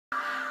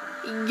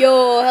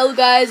Yo, hello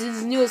guys,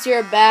 it's Newell's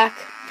here back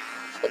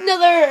with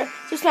another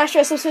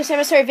Subspace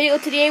Emissary video.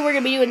 Today we're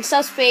going to be doing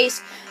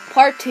Subspace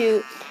Part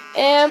 2.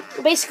 And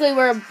basically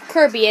we're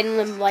Kirby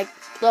and like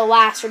the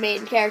last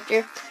remaining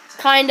character.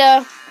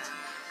 Kinda.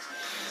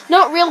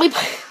 Not really,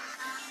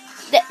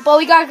 but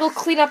we gotta go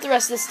clean up the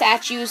rest of the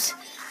statues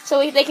so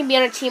they can be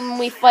on our team when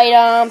we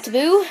fight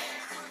Taboo.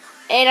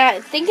 And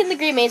I think in the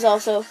Great Maze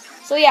also.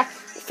 So yeah,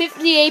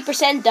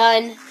 58%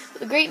 done.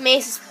 The Great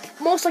Maze is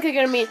most likely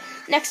going to be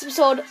next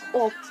episode.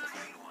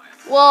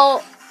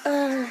 Well,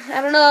 I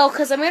don't know,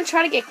 because I'm going to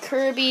try to get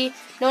Kirby,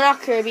 no,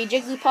 not Kirby,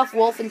 Jigglypuff,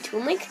 Wolf, and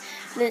Toon Link,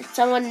 and then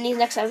someone in the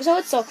next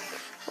episode, so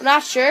we're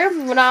not sure.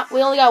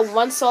 We only got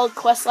one solid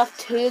quest left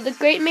to the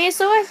Great Maze,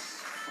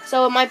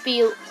 so it might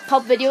be a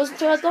couple videos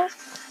into it, though.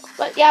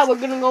 But yeah, we're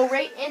going to go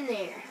right in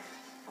there.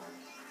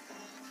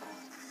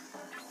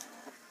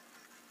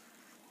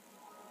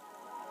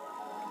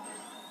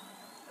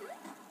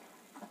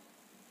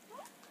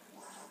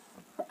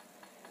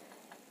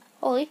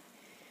 Holy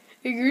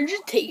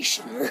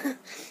regurgitation.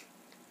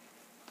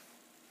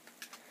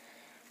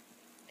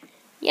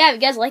 Yeah, if you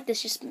guys like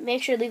this, just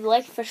make sure to leave a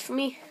like first for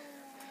me.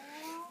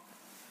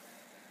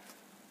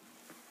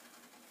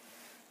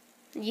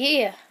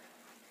 Yeah.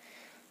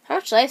 How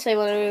much life I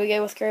want to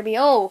get with Kirby?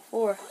 Oh,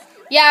 4.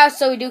 Yeah,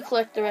 so we do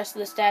collect the rest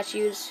of the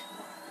statues.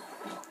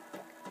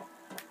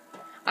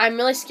 I'm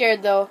really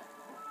scared though.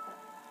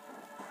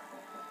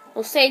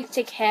 We'll say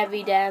take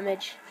heavy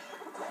damage.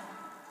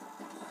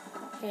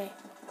 Okay.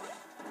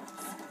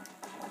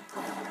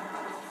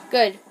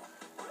 Good.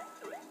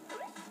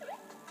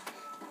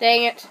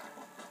 Dang it.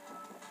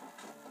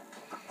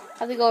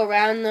 Have to go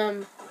around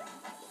them.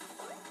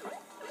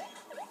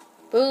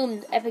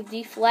 Boom, epic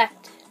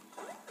deflect.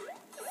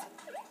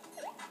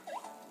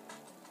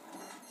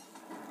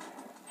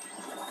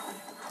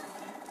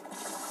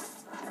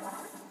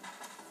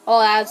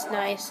 Oh, that was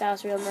nice. That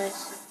was real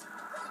nice.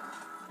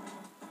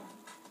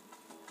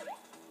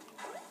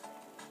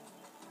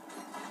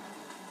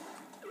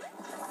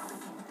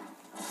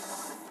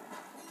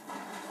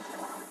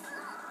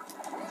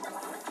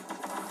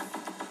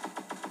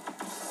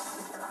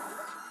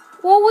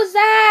 What was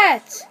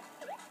that?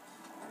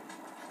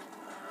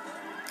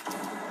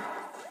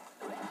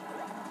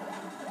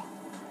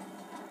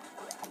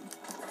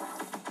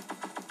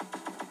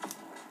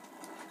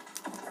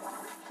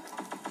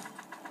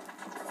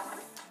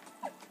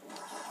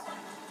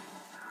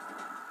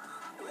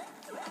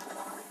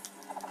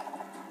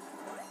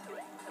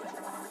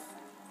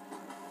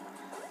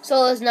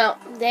 So there's no.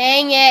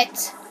 Dang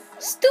it!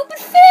 Stupid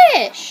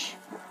fish!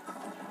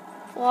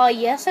 Well,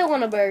 yes, I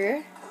want a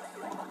burger.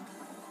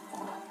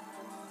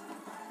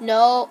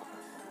 No.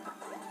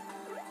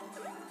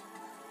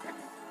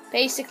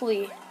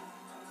 Basically.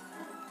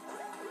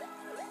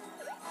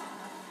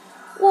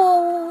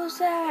 Whoa, what was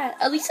that?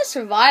 At least I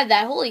survived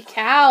that. Holy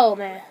cow,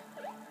 man.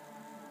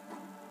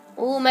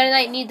 Ooh, Meta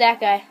Knight need that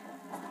guy.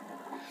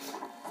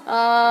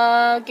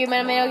 Give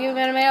me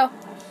Meta Mayo.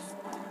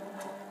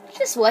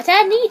 Just what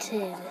I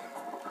needed.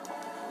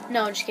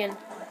 No, just kidding.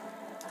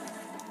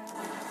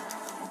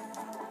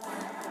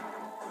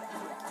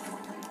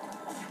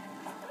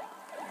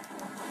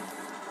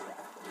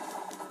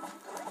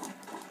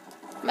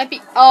 Might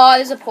be. Oh,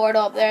 there's a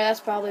portal up there. That's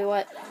probably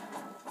what.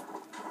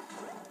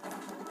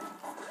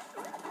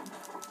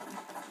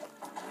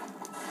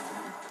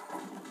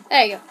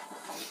 There you go.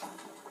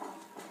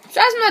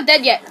 I'm not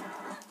dead yet.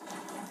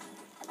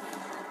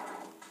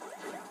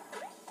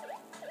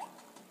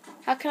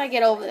 How can I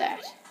get over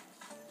that?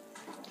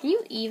 Can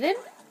you even?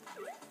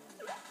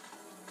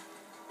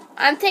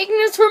 I'm taking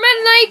this for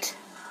midnight.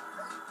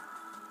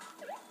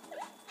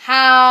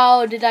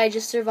 How did I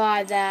just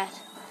survive that?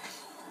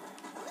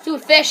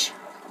 Dude, fish.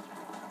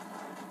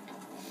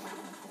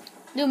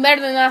 Doing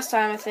better than last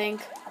time, I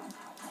think.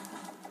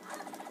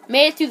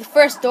 Made it through the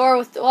first door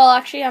with. Well,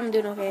 actually, I'm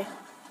doing okay.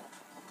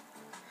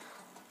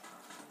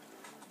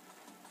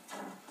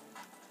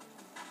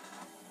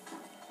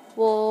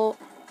 Well,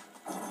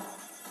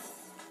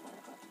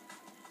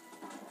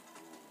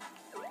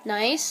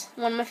 nice.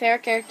 One of my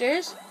favorite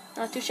characters.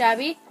 Not too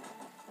shabby.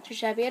 Too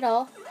shabby at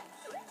all.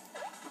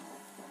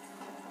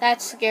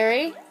 That's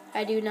scary.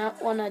 I do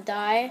not want to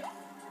die.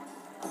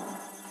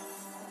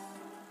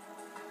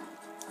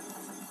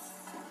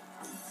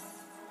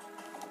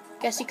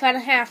 Guess you kind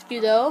of have to,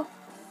 though.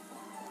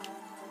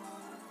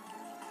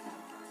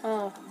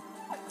 Oh.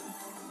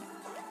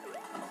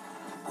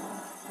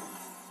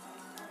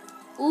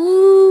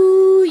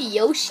 Ooh,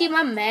 Yoshi,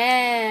 my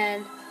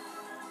man.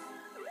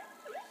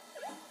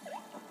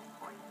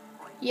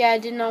 Yeah, I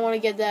did not want to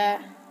get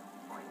that.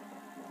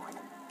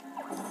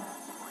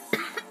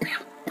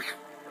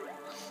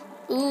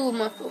 Ooh,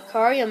 my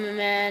Lucario, my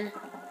man.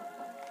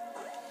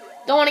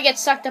 Don't want to get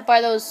sucked up by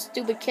those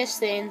stupid kiss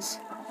things.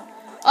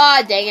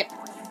 Ah, dang it.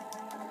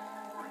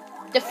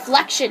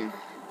 Deflection.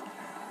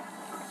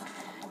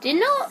 Did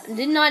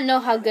not know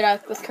how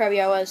good with Kirby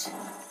I was.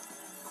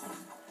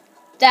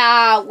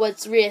 That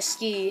was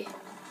risky.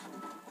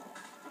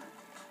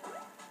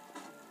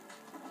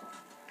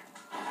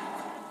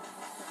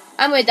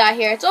 I'm gonna die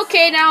here. It's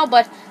okay now,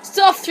 but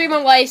still have 3 more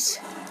lives.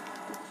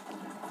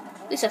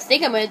 At least I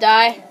think I'm gonna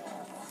die.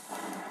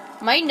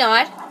 Might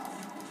not.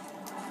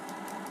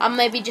 I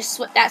might be just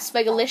that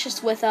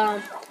spagalicious with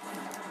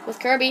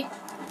Kirby.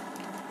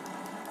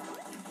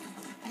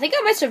 I think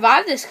I might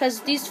survive this because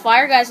these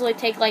fire guys only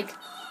take like.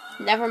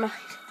 Never mind.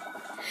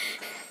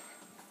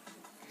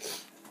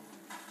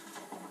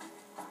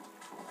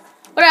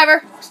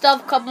 Whatever. Still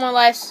have a couple more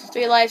lives.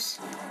 3 lives.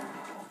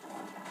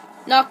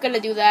 Not gonna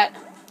do that.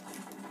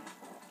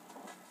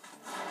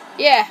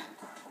 Yeah.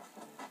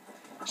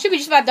 Should be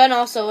just about done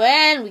also.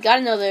 And we got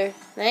another.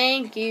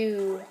 Thank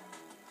you.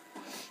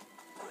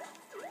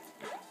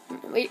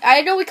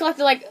 I know we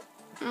collected like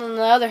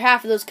the other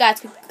half of those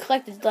guys. We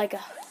collected like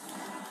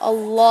a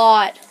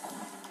lot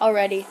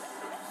already.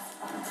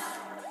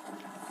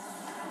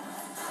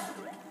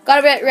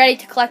 Gotta get ready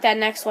to collect that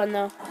next one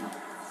though.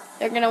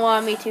 They're gonna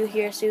want me to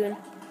here soon.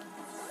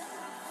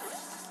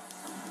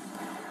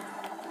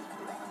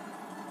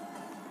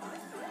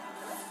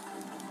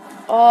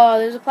 Oh,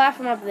 there's a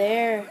platform up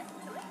there.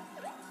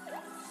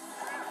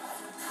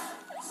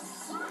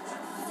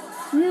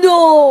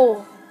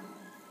 No!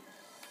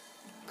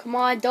 Come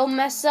on, don't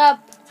mess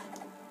up.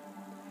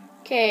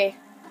 Okay.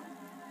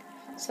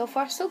 So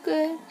far, so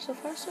good. So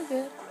far, so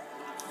good.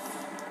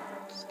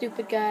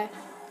 Stupid guy.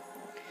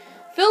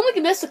 I feel like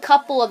we missed a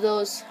couple of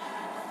those.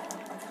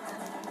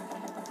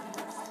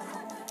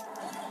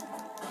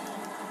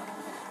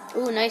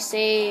 Ooh, nice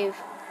save.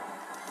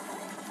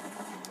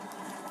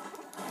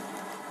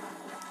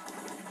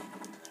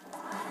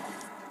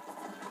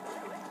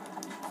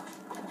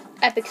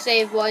 Epic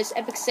save, boys.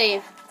 Epic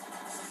save.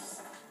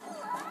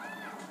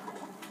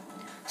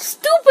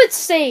 Stupid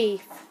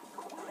save!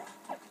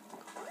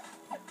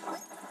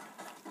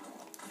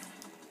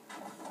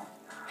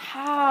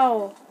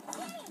 How?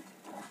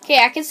 Okay,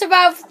 I can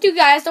survive with 2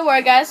 guys. Don't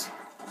worry, guys.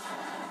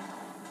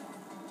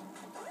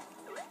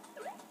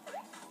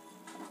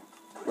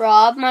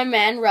 Rob, my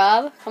man,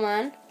 Rob. Come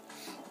on.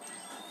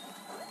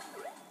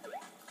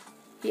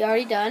 You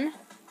already done?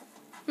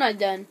 We're not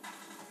done.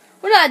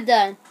 We're not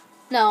done.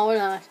 No, we're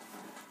not.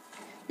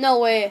 No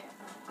way.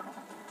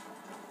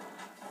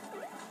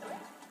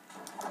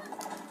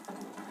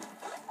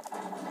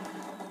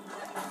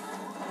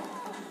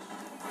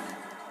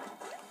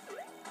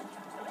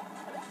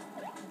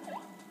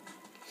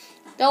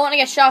 Don't want to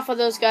get shot for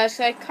those guys, because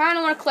I kind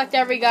of want to collect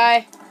every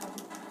guy.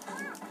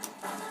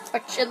 Or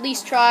at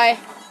least try.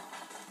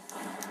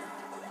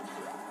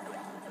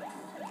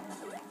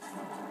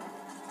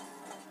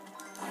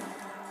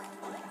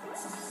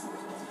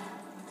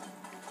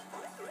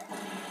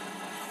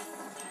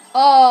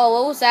 Oh,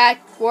 what was that?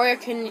 Warrior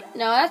can...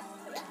 No, that...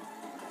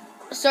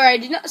 Sorry, I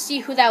did not see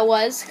who that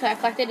was, because I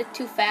collected it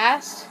too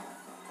fast.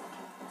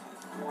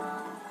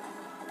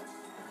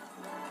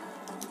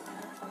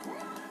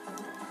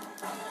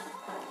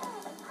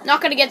 Not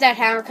gonna get that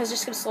hammer, because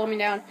it's just gonna slow me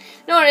down.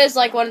 No, it is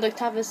like one of the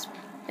toughest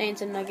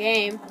things in the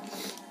game.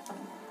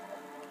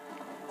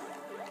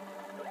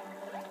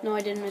 No,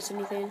 I didn't miss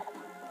anything.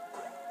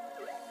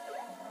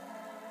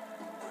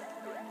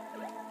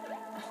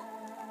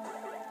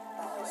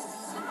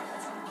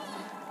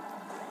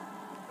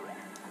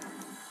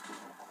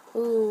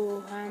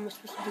 Ooh, how am I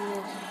supposed to do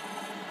this?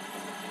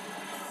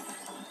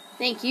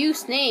 Thank you,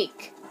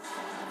 Snake.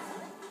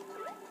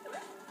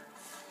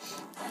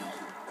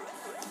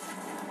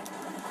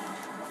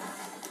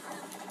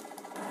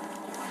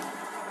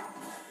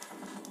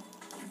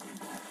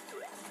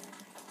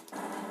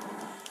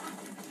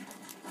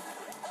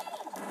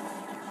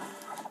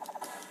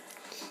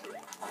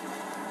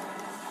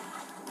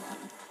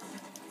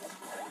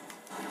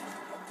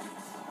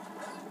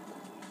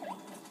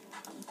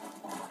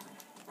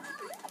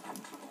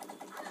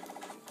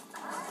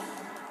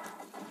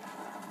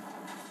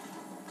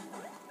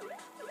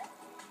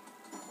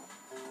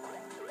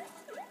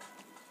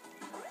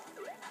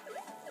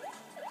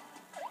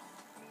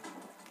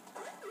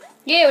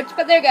 Yeah, what's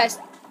about there, guys?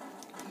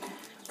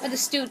 But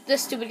this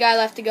stupid guy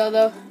left to go,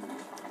 though.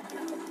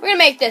 We're gonna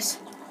make this.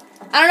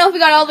 I don't know if we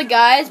got all the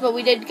guys, but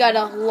we did got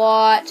a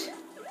lot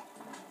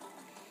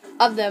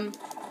of them.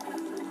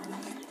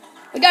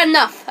 We got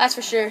enough, that's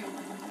for sure.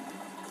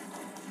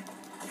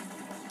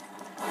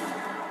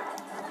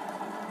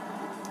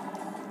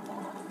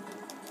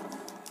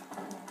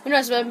 Who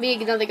knows, there might be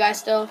another guy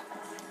still.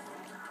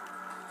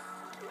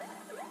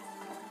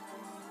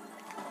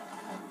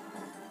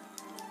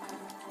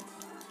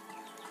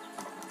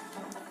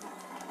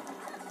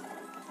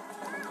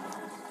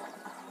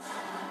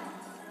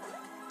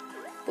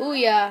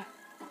 Booyah.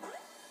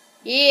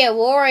 Yeah,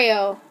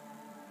 Wario.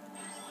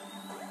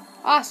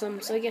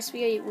 Awesome, so I guess we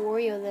gotta eat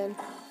Wario then.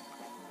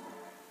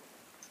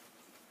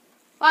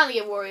 Finally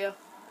get Wario.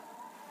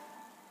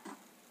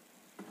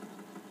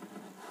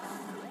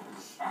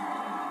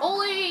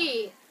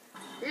 Holy!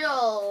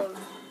 Real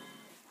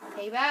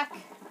payback.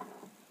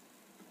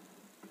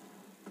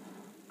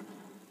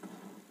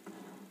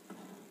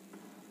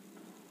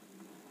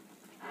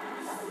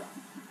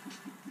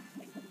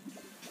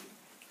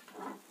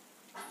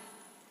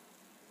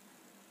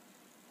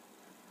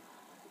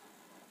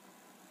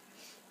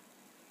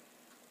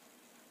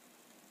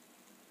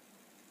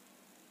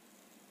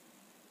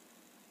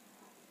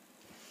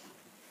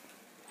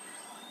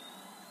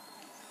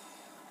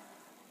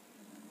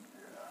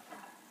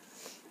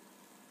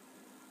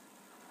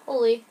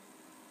 Holy.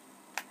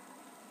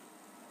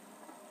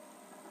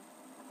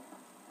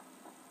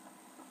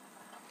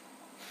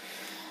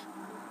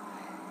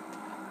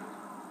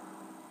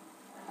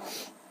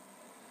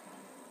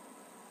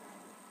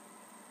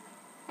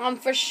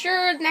 For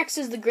sure, next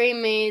is the Gray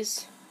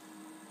Maze.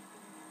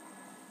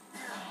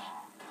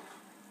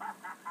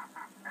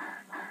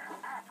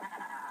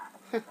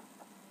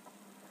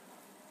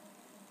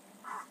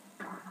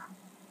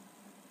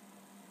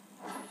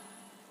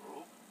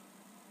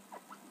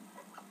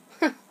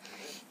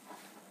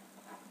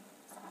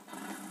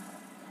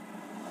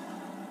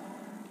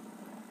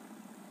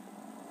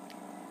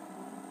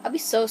 I'd be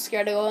so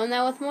scared to go in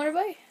that with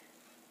motorbike.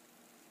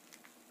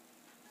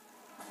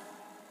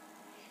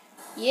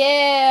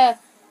 Yeah.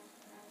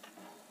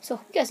 So,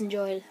 hope you guys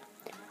enjoyed.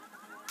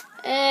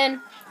 And,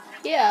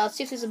 yeah, let's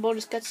see if there's a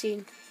bonus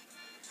cutscene.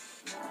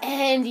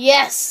 And,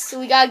 yes,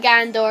 we got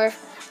Ganondorf,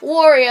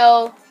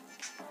 Wario.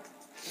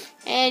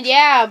 And,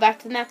 yeah, back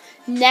to now.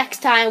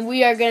 Next time,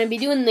 we are going to be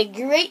doing the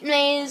Great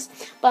Maze.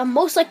 But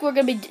most likely, we're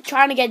going to be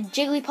trying to get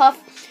Jigglypuff,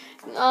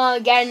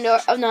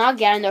 Ganondorf, oh, no, not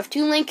Ganondorf,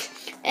 Toon Link,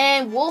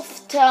 and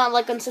Wolf to,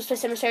 like, on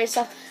Subspace Emissary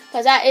stuff.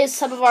 Because that is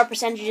some of our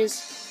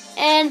percentages.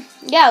 And,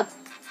 yeah.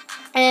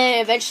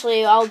 And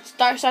eventually, I'll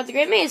start the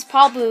Great Maze,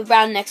 probably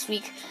around next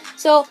week.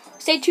 So,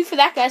 stay tuned for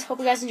that, guys. Hope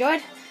you guys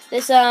enjoyed.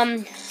 This,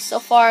 so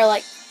far,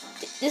 like,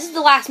 this is the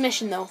last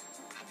mission, though.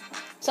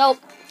 So,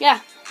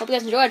 yeah. Hope you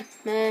guys enjoyed.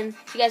 And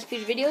see you guys in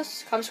future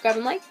videos. Comment, subscribe,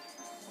 and like.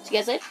 See you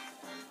guys later.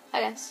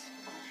 Bye, guys.